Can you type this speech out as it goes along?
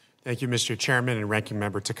Thank you, Mr. Chairman and Ranking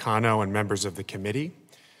Member Takano and members of the committee.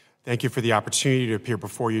 Thank you for the opportunity to appear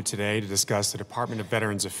before you today to discuss the Department of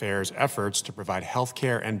Veterans Affairs' efforts to provide health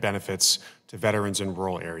care and benefits to veterans in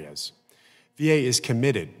rural areas. VA is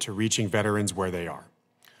committed to reaching veterans where they are.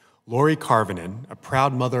 Lori Carvinen, a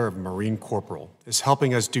proud mother of a Marine Corporal, is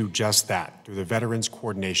helping us do just that through the Veterans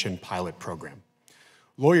Coordination Pilot Program.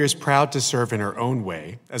 Lori is proud to serve in her own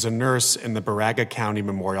way as a nurse in the Baraga County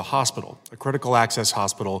Memorial Hospital, a critical access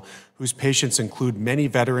hospital whose patients include many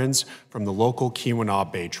veterans from the local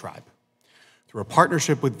Keweenaw Bay tribe. Through a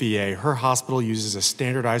partnership with VA, her hospital uses a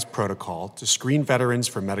standardized protocol to screen veterans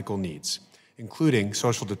for medical needs, including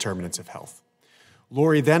social determinants of health.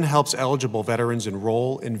 Lori then helps eligible veterans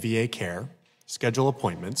enroll in VA care, schedule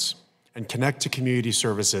appointments, and connect to community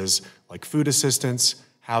services like food assistance,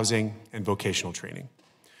 housing, and vocational training.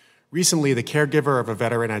 Recently, the caregiver of a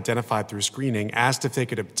veteran identified through screening asked if they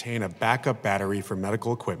could obtain a backup battery for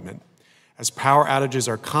medical equipment, as power outages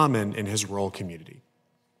are common in his rural community.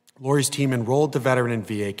 Lori's team enrolled the veteran in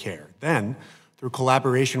VA care. Then, through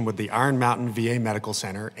collaboration with the Iron Mountain VA Medical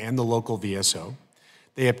Center and the local VSO,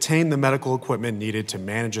 they obtained the medical equipment needed to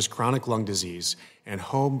manage his chronic lung disease and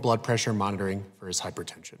home blood pressure monitoring for his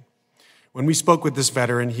hypertension. When we spoke with this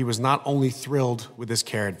veteran, he was not only thrilled with his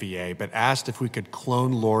care at VA, but asked if we could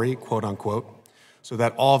clone Lori, quote unquote, so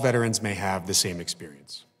that all veterans may have the same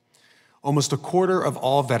experience. Almost a quarter of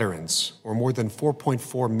all veterans, or more than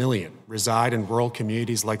 4.4 million, reside in rural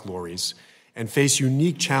communities like Lori's and face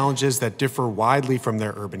unique challenges that differ widely from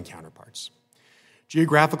their urban counterparts.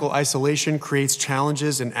 Geographical isolation creates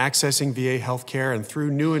challenges in accessing VA healthcare, and through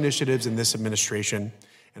new initiatives in this administration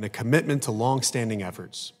and a commitment to long-standing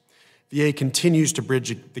efforts, VA continues to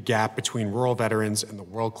bridge the gap between rural veterans and the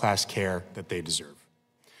world-class care that they deserve.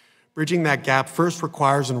 Bridging that gap first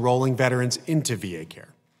requires enrolling veterans into VA care.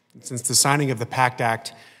 And since the signing of the PACT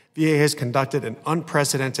Act, VA has conducted an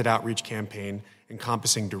unprecedented outreach campaign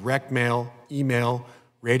encompassing direct mail, email,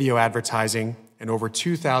 radio advertising, and over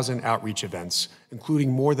 2,000 outreach events,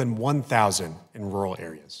 including more than 1,000 in rural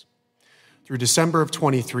areas. Through December of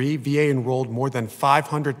 23, VA enrolled more than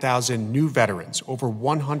 500,000 new veterans, over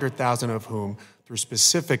 100,000 of whom through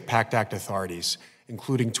specific PACT Act authorities,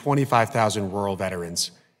 including 25,000 rural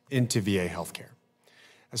veterans, into VA healthcare.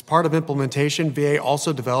 As part of implementation, VA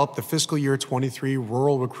also developed the fiscal year 23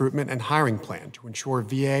 Rural Recruitment and Hiring Plan to ensure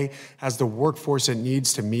VA has the workforce it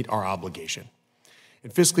needs to meet our obligation. In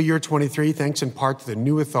fiscal year 23, thanks in part to the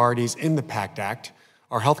new authorities in the PACT Act,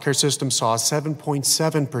 our healthcare system saw a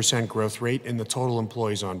 7.7% growth rate in the total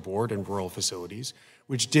employees on board in rural facilities,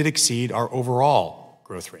 which did exceed our overall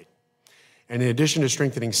growth rate. And in addition to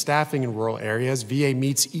strengthening staffing in rural areas, VA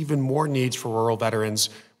meets even more needs for rural veterans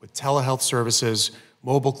with telehealth services,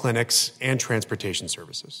 mobile clinics, and transportation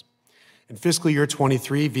services. In fiscal year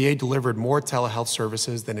 23, VA delivered more telehealth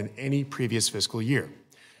services than in any previous fiscal year,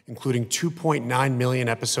 including 2.9 million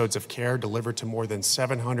episodes of care delivered to more than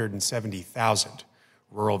 770,000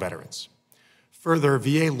 rural veterans. Further,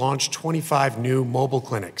 VA launched 25 new mobile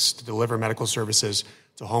clinics to deliver medical services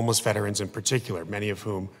to homeless veterans in particular, many of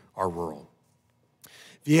whom are rural.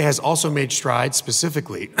 VA has also made strides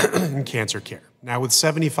specifically in cancer care. Now with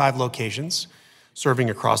 75 locations serving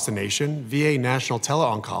across the nation, VA National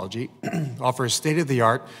Tele-Oncology offers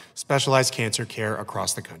state-of-the-art specialized cancer care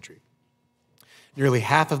across the country. Nearly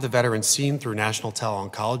half of the veterans seen through National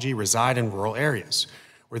Tele-Oncology reside in rural areas,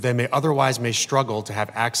 where they may struggle to have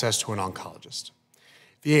access to an oncologist.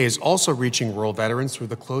 VA is also reaching rural veterans through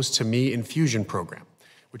the Close to Me infusion program,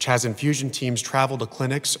 which has infusion teams travel to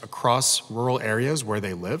clinics across rural areas where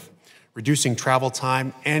they live, reducing travel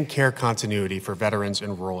time and care continuity for veterans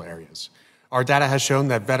in rural areas. Our data has shown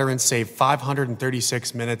that veterans save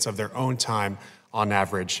 536 minutes of their own time on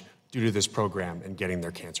average due to this program and getting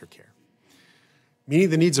their cancer care.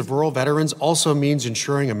 Meeting the needs of rural veterans also means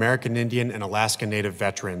ensuring American Indian and Alaska Native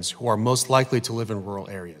veterans, who are most likely to live in rural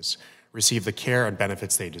areas, receive the care and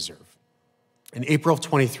benefits they deserve. In April of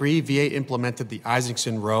 23, VA implemented the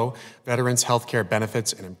Isaacson Rowe Veterans Healthcare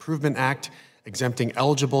Benefits and Improvement Act, exempting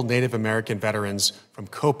eligible Native American veterans from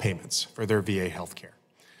co-payments for their VA healthcare.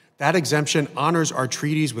 That exemption honors our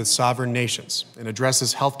treaties with sovereign nations and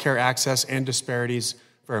addresses healthcare access and disparities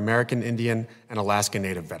for American Indian and Alaska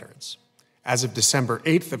Native veterans. As of December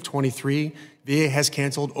 8th of 23, VA has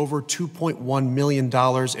canceled over $2.1 million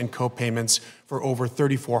in co-payments for over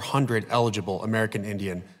 3,400 eligible American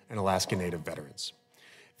Indian and Alaska Native veterans.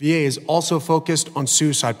 VA is also focused on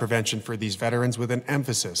suicide prevention for these veterans with an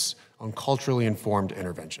emphasis on culturally informed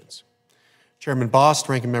interventions. Chairman Bost,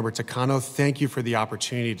 Ranking Member Takano, thank you for the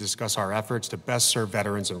opportunity to discuss our efforts to best serve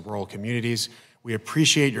veterans in rural communities. We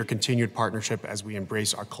appreciate your continued partnership as we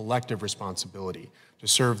embrace our collective responsibility to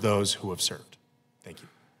serve those who have served. Thank you.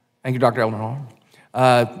 Thank you, Dr. Elnahal.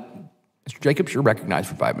 Mr. Jacobs, you're recognized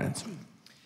for 5 minutes.